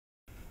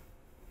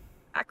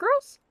Cat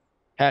girls?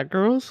 Cat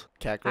girls?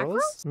 Cat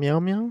girls? Meow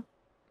meow?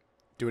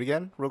 Do it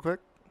again, real quick.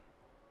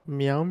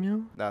 Meow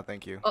meow? No,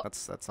 thank you. Oh.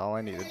 That's all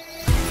I needed.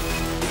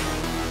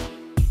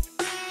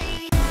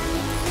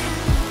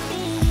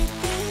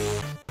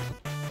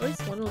 At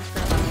least one was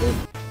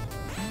grabbing.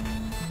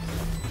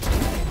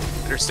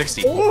 They're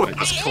 60. Ooh,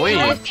 that's clean.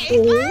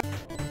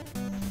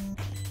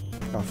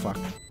 Oh fuck.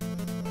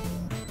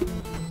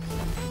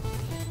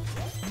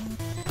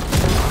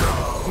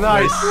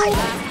 Nice.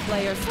 Last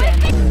player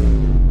standing.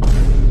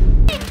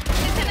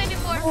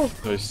 Oh,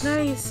 Nice.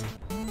 nice.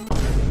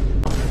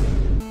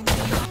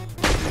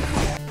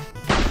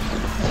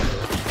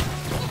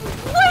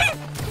 Wait!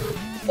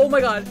 Oh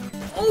my god.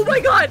 Oh my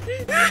god!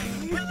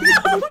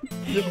 No!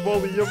 Your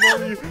molly, your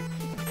molly.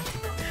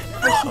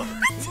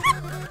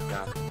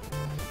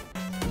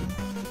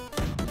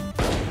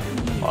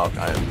 Oh,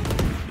 God.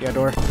 Yeah,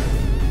 door.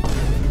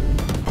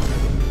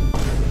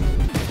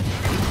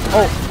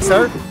 Oh,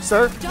 sir,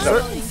 sir,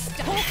 sir.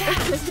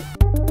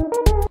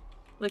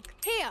 Like,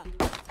 Here.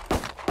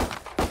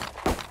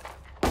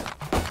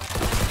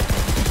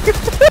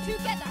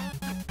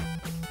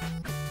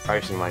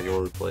 Pricing my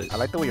your place. I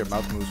like the way your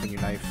mouth moves when you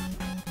knife.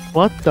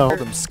 What Call the?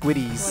 them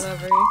squiddies.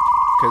 whatever.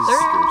 Cause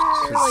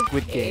They're like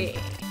Squid Game.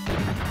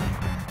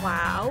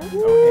 Wow.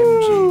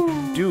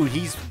 OMG. Dude,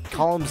 he's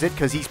calling it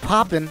because he's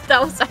popping.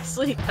 That was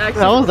actually That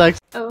was like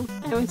Oh,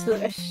 I went to the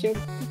restroom.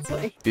 That's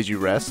why. Did you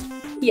rest?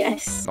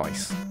 Yes.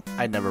 Nice.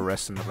 I never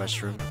rest in the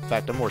restroom. In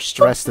fact, I'm more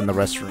stressed in the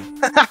restroom.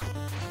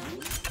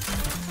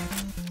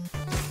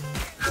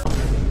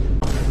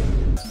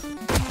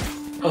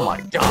 Oh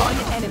my God.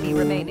 One enemy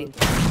remaining.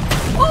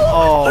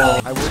 Oh,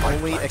 I will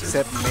only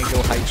accept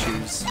mango high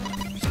shoes.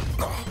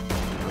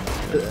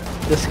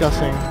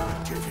 disgusting.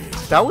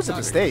 That was a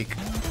mistake.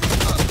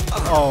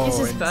 Oh, He's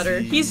just better.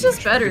 He's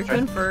just better.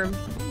 Confirmed.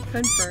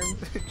 Confirmed.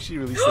 She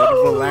really said,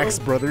 relax,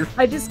 brother.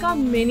 I just got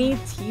mini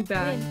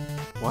teabag.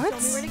 What?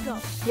 Where to go?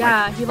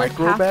 Yeah, he like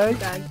micro half bag?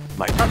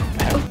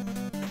 teabag.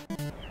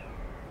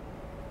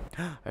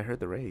 I heard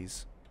the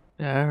raise.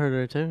 Yeah, I heard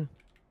her too.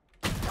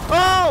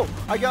 Oh!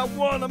 I got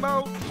one, I'm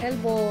out!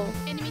 Elbow.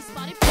 Enemy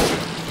spotted.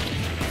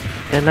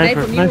 Yeah, Knife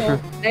knifer, from you knifer.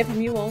 won't. Knife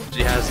from you won't.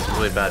 She has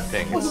really bad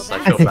ping. It's, I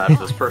feel bad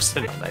for this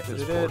person. Like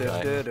this poor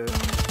guy.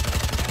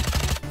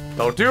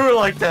 Don't do it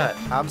like that.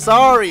 I'm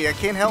sorry, I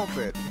can't help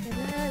it.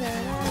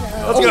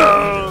 Let's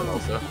go!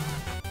 Also.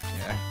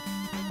 Yeah.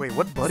 Wait,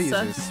 what buddy is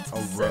this?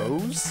 A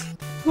rose?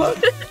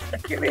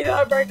 Give me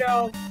that right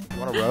now. You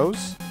want a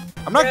rose?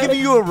 I'm not giving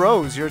you a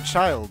rose, you're a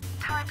child.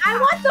 I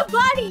want the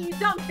buddy, you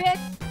dumb bitch.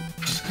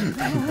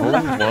 Oh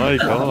my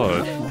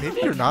god.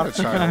 Maybe you're not a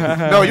child.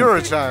 No, you're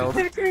a child.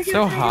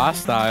 So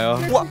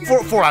hostile. What?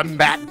 For a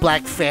matte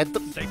black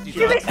phantom? The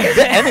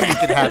enemy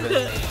can have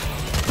it.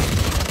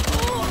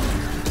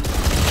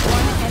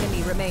 One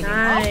enemy remaining.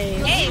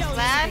 Nice. Hey,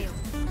 man.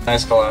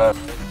 Nice collab.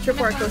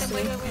 Tripwire close to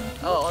me.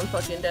 Oh, I'm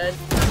fucking dead.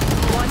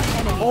 One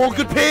enemy. Oh,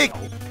 good pick!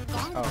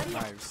 Oh,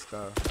 nice.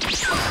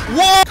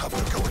 What?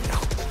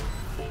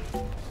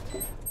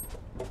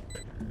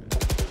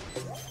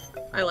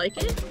 I like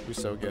it. You're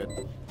so good.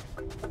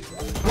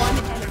 One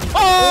enemy.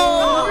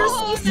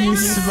 Oh! You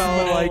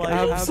smell like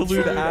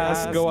absolute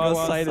ass. Go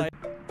outside.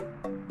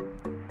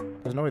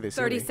 There's no way they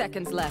see 30 me.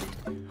 seconds left.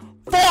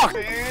 Fuck!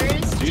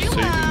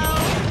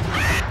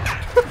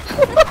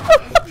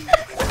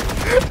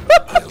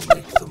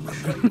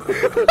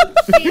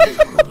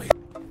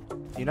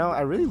 You know,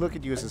 I really look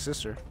at you as a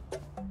sister.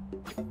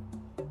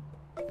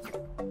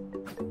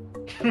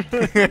 was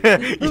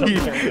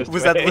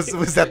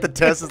that the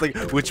test? It's like,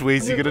 which way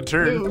is he gonna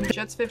turn? Ooh,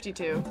 Jett's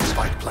 52.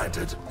 Spike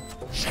planted.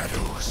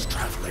 Shadows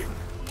traveling.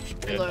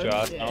 Good, Reload.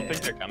 Josh. I Yeah. don't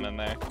think they're coming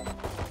there.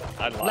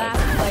 I'd lie.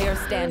 Last player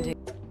standing.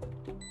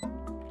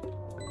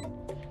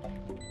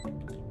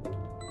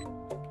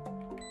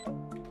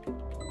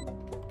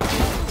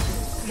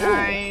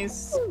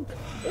 Nice.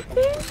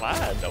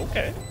 Slad,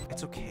 okay.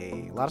 It's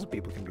okay. A lot of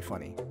people can be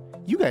funny.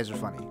 You guys are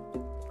funny.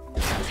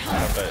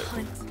 But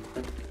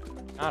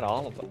not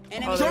all of them.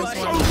 Oh, there's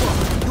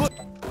one.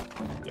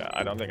 Yeah,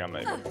 I don't think I'm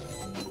able.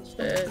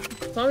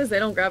 Shit. As long as they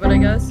don't grab it, I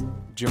guess.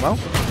 Jumo?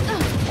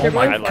 Oh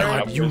my both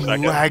god, God, you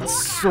lagged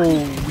so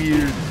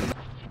weird.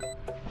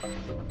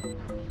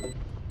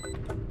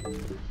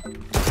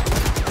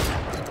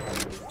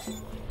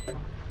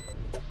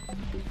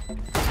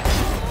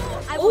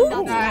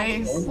 Oh,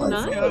 nice.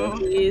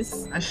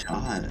 Nice. Nice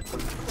shot.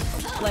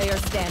 Player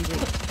standing.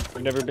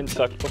 You've never been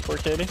sucked before,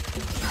 kyedae?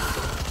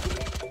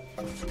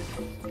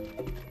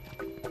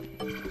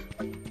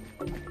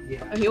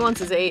 Oh, he wants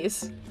his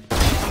ace.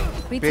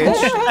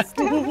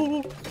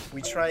 Bitch.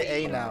 We try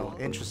A now.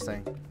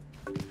 Interesting.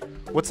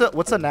 What's a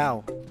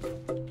now?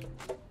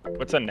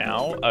 What's a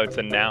now? Oh, it's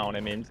a noun.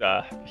 It means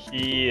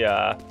he,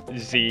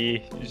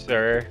 z,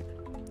 zer.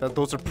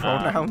 Those are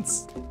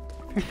pronouns.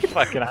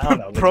 Fucking, I don't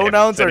know.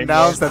 Pronouns are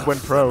nouns that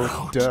went pro.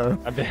 Duh.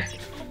 I bet.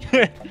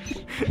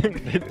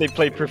 They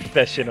play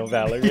professional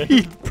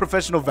Valorant.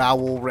 Professional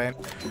vowel rant.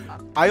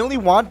 I only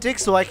want dick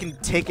so I can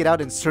take it out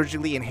and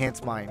surgically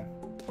enhance mine.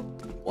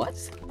 What?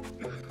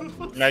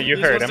 No, you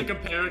He's heard supposed him. to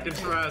compare and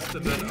contrast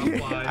and then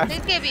apply. This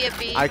could be a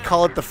B. I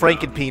call it the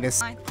Franken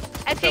penis. I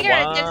figured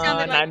it just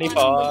sounded like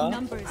 94.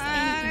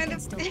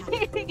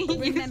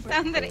 you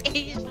sounded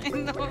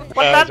Asian though. What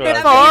that That's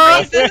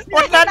before?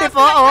 What that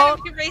before? Oh,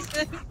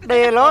 Racist.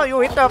 Delo, you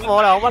hit the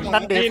for what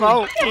that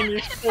before? You're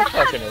so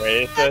fucking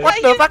racist.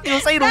 What the fuck you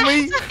say to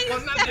me?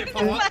 Wasn't that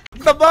default?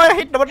 The boy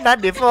hit what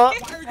that before.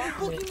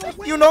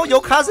 You know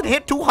your cousin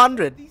hit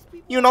 200.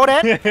 You know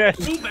that?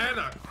 Do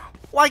better.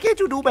 Why can't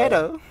you do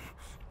better?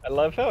 I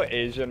love how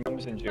Asian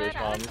moms and Jewish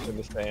moms are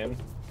the same.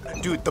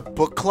 Dude, the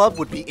book club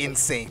would be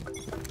insane.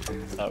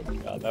 Oh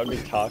god, that would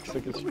be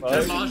toxic as And fuck.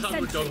 Mahjong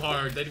would go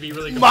hard. They'd be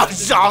really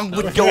Mahjong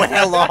would go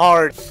hella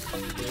hard.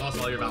 You lost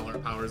all your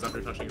Valorant powers after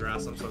touching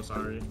grass. I'm so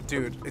sorry.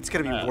 Dude, it's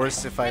gonna be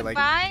worse if I like.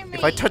 Buy me.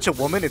 If I touch a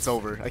woman, it's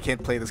over. I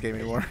can't play this game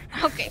anymore.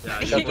 Okay. Yeah,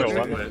 That's you what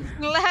I would want.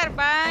 Glad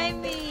buy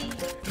me.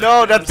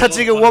 No, that's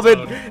touching a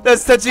woman.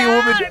 That's touching a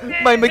woman.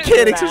 My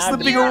mechanics are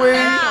slipping away.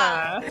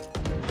 Yeah,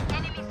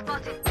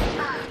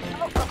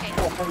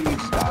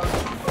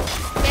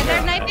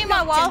 they're sniping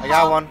my wall. I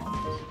got one.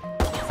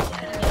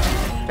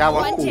 Got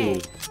one.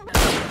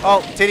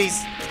 Oh,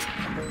 titties.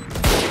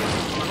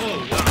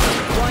 Oh,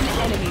 wow. One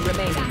enemy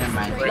remaining.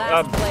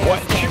 Last player What?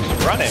 standing.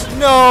 She's running.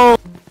 No.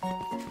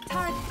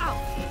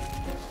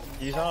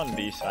 He's on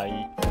B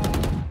side.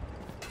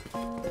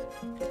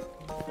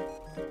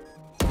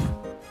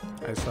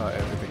 I saw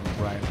everything,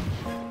 Brian.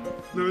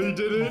 No, you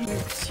didn't.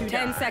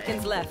 10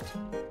 seconds left.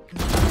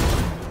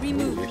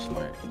 Remove. You're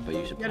smart, but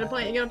you should. You gotta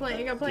play it, you gotta play it,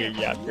 you gotta play it.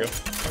 Yeah, bro.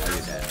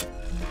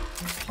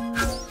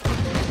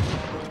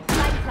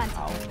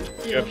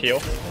 You have heal.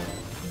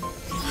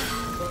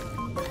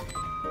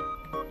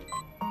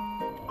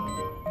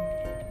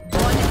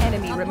 One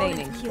enemy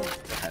remaining.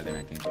 Heaven,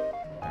 I think.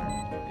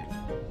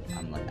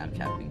 I'm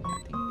capping,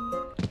 I think.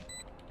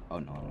 Oh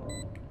no.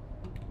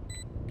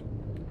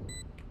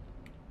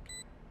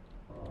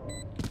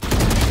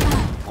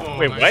 Oh,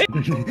 Wait, nice.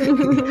 what?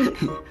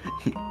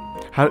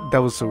 How?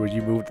 That was so weird.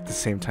 You moved at the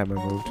same time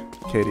I moved.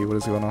 Katie, what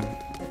is going on?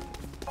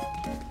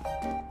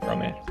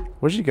 Romance.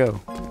 Where'd you go?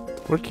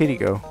 Where'd Katie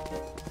go?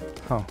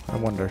 Oh, I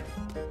wonder.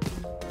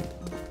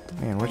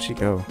 Man, where'd she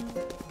go?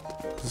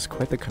 This is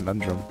quite the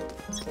conundrum.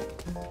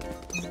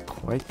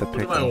 Quite the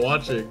What am I pickle.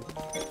 watching?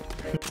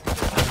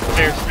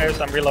 Stairs,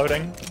 I'm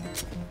reloading.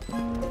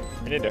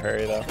 We need to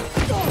hurry though.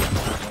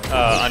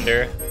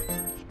 Under.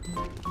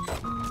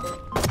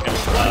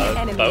 One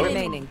enemy Low.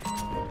 remaining.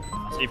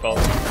 Default.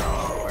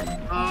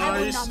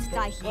 Nice.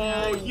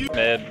 Oh, you.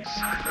 Mid.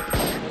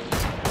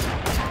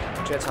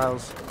 Jett's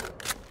house.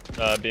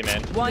 B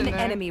main. One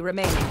enemy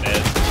remaining.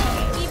 Mid.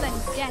 Even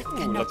death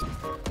cannot.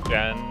 Let's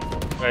Gen.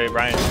 Wait,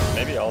 Ryan.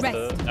 Maybe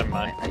also. Never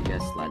mind. I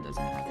guess slad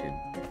doesn't have to.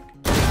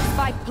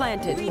 Spike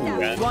planted. Ooh.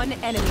 One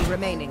enemy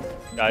remaining.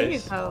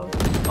 Guys. Oh,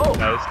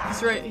 Guys.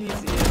 he's right.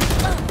 He's.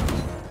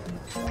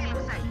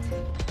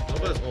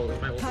 Nova's old.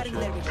 It's my old shit.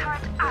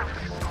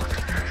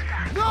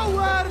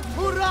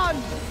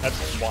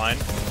 That's one.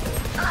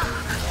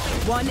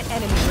 One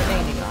enemy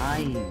remaining.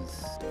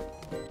 Nice.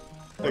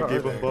 I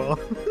gave him ball.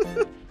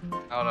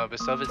 I don't know, but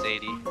sub is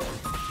 80.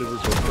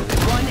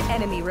 One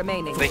enemy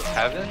remaining. Like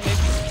heaven, maybe?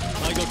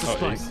 I got the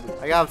spike.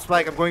 I got him,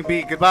 Spike. I'm going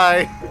B.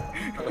 Goodbye.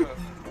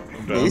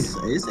 Ace.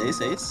 He's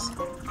tiles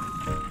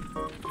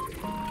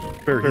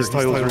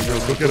right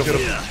now. Go get him.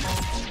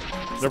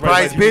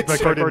 Surprise, bitch.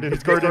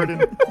 He's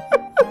guarding.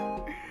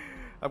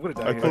 I'm gonna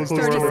die. I here. closed the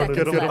 30 door. seconds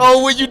Get him. left. Oh,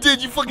 what you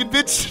did, you fucking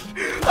bitch!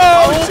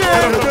 Oh,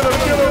 shit!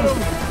 Get him.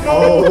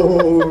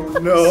 Oh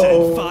no!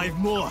 Send 5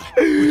 more.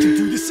 Would you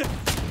do the same?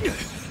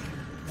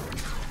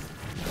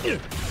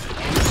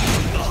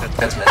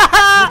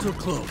 Portal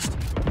closed.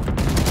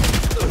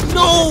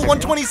 No!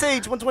 120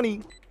 Sage,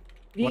 120.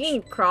 You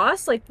can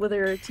cross like with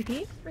her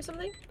TP or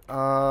something.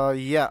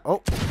 Yeah.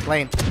 Oh,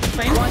 lane.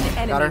 One Got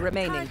enemy her.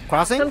 remaining.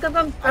 Crossing?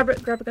 Come.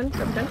 Grab a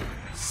gun.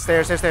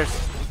 Stairs.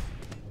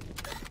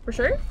 For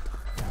sure.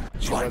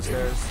 She was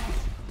stairs.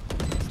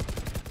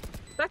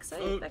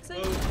 Backside.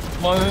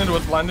 Blinded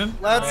with blinded.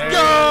 Let's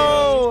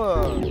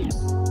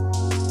go!